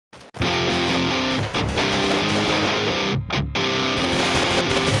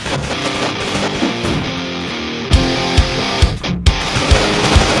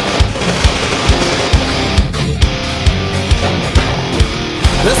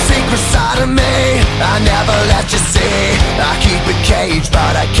side of me I never let you see. I keep it caged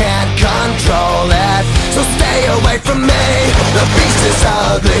but I can't control it. So stay away from me, the beast is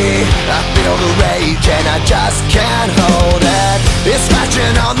ugly. I feel the rage and I just can't hold it. It's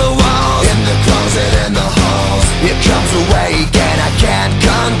scratching on the walls, in the closet, in the halls. It comes awake and I can't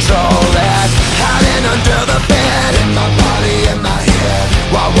control it. Hiding under the bed, in my body, in my head.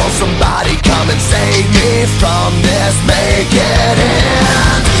 Why won't somebody come and save me from this? Make it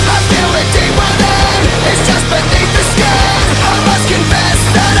end. I feel it deep within, it's just beneath the skin. I must confess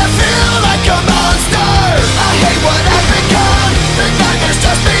that I feel like a monster. I hate what I've become, the nightmare's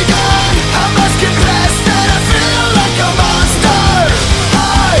just begun. I must confess that I feel like a monster.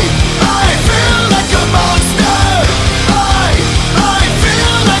 I feel like a monster. I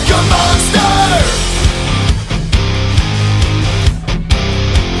feel like a monster.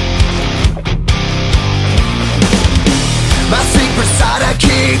 My secret side I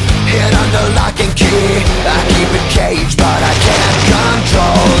keep hid under lock and key. I keep it caged but I can't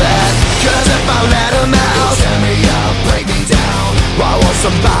control it. Cause if I let him out, he'll tear me up, break me down. Why won't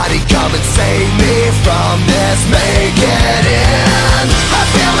somebody come and save me from this? Make it end. I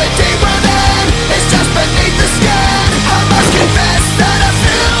feel it deep within, it's just beneath the skin. I must confess that I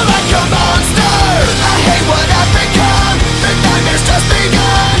feel like a monster. I hate what I've become, the nightmare's just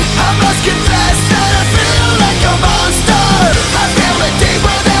begun. I must confess that I feel like a monster. I feel it deep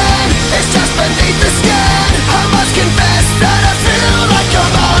within, it's just beneath the skin. I must confess that I feel like a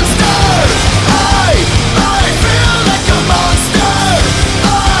monster. I feel like a monster.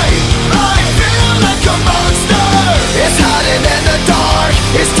 I feel like a monster. It's hiding in the dark,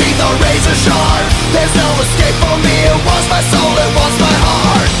 its teeth are razor sharp. There's no escape for me, it wants my soul, it wants my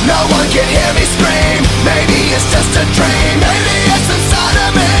heart. No one can hear me scream, maybe it's just a dream. Maybe it's inside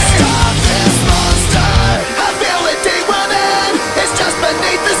of me. Stop this monster. I feel it deep within, it's just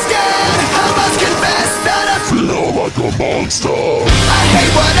beneath the skin. I must confess that I feel like a monster. I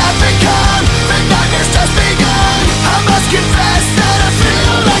hate what I've become, the nightmare's just begun. I must confess that I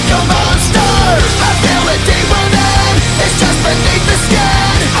feel like a monster. I feel it deep within, it's just beneath the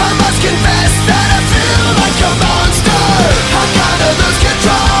skin. I must confess that I feel like a monster. I'm gonna lose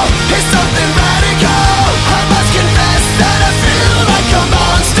control, it's something radical. I must confess that I feel like a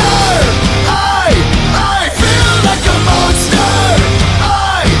monster. I feel like a monster.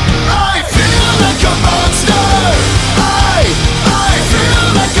 I feel like a monster. I feel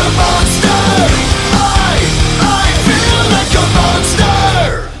like a monster. I feel like a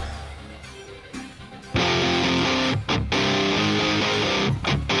monster.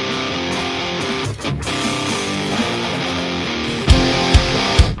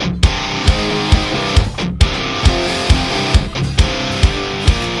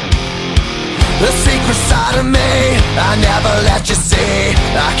 The secret side of me I never let you see.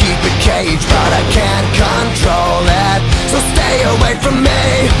 I keep it caged but I can't control it. So stay away from me,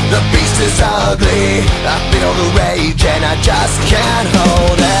 the beast is ugly. I feel the rage and I just can't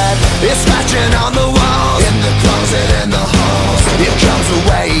hold it. It's scratching on the walls, in the closet, in the halls. It comes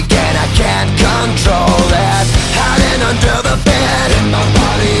awake and I can't control it. Hiding under the bed, in my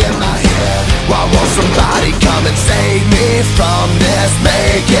body, in my head. Why won't somebody come and save me from this?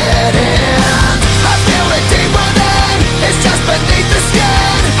 Make it end. I feel it deep within, it's just beneath the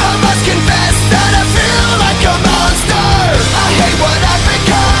skin. I must confess that I feel like a monster. I hate what I've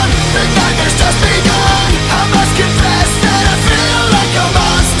become, the nightmare's just begun. I must confess that I feel like a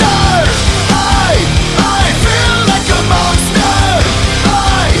monster. I feel like a monster.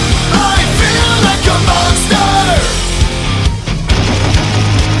 I feel like a monster.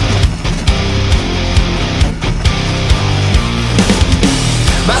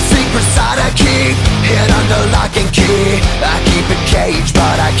 My secret side I keep hid under lock and key. I keep it caged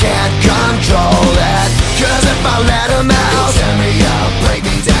but I can't control it.